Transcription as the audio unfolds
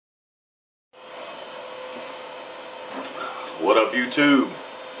What up, YouTube?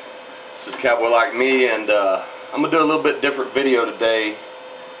 This is Cowboylikeme, and I'm gonna do a little bit different video today.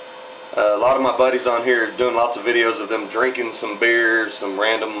 A lot of my buddies on here are doing lots of videos of them drinking some beer, some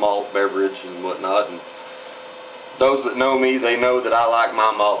random malt beverage and whatnot. And those that know me, they know that I like my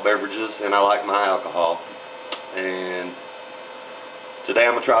malt beverages and I like my alcohol. And today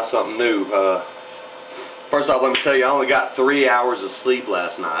I'm gonna try something new. First off, let me tell you, I only got 3 hours of sleep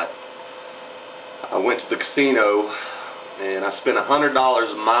last night. I went to the casino and I spent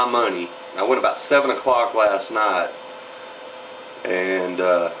 $100 of my money. I went about 7 o'clock last night, and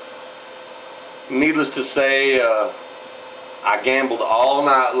needless to say, I gambled all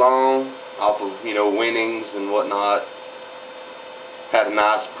night long off of, winnings and whatnot. Had a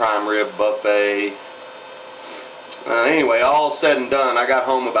nice prime rib buffet. Anyway, all said and done, I got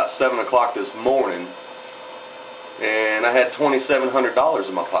home about 7 o'clock this morning, and I had $2,700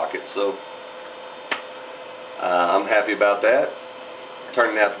 in my pocket, so I'm happy about that.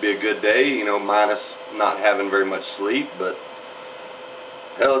 Turning out to be a good day, minus not having very much sleep, but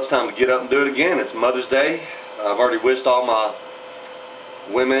hell, it's time to get up and do it again. It's Mother's Day. I've already wished all my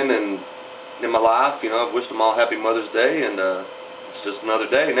women in my life, I've wished them all happy Mother's Day, and it's just another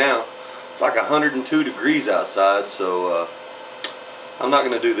day now. It's like 102 degrees outside, so I'm not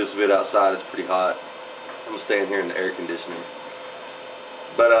going to do this vid outside. It's pretty hot. I'm going to stay in here in the air conditioning.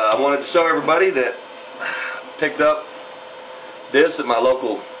 But I wanted to show everybody that I picked up this at my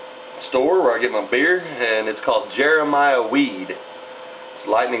local store where I get my beer, and it's called Jeremiah Weed. It's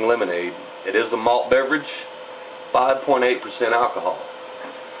lightning lemonade. It is a malt beverage, 5.8% alcohol.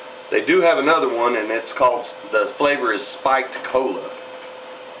 They do have another one, and it's called, the flavor is spiked cola.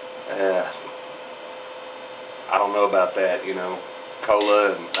 I don't know about that,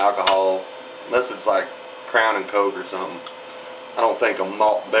 cola and alcohol, unless it's like Crown and Coke or something. I don't think a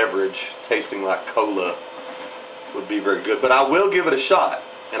malt beverage tasting like cola would be very good, but I will give it a shot,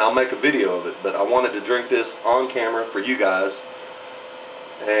 and I'll make a video of it. But I wanted to drink this on camera for you guys,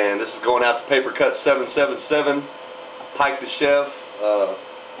 and this is going out to Paper Cut 777, Pike the Chef,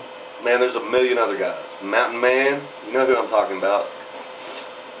 man, there's a million other guys. Mountain Man, you know who I'm talking about.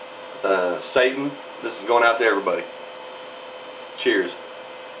 Satan, this is going out to everybody. Cheers.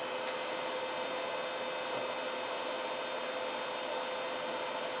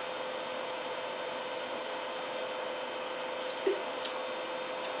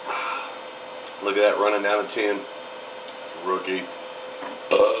 Look at that, running down a 10. Rookie.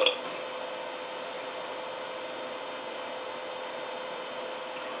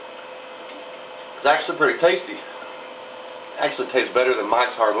 It's actually pretty tasty. Actually tastes better than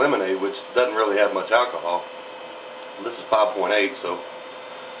Mike's Hard Lemonade, which doesn't really have much alcohol. This is 5.8, so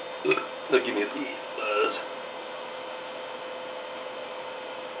it'll give me a buzz.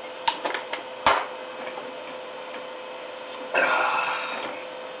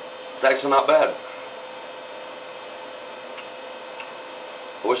 It's actually not bad.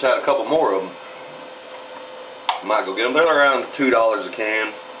 I wish I had a couple more of them. Might go get them. They're around $2 a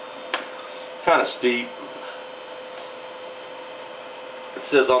can. Kind of steep. It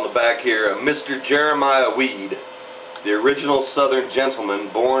says on the back here, Mr. Jeremiah Weed, the original Southern gentleman,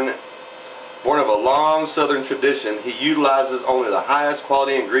 born of a long Southern tradition, he utilizes only the highest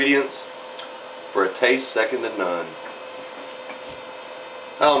quality ingredients for a taste second to none.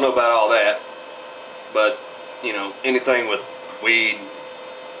 I don't know about all that, but, anything with weed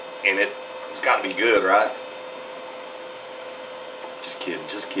in it, it's got to be good, right? Just kidding,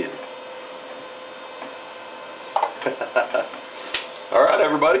 just kidding. Alright,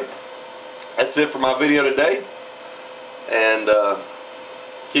 everybody. That's it for my video today. And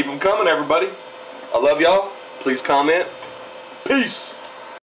keep them coming, everybody. I love y'all. Please comment. Peace.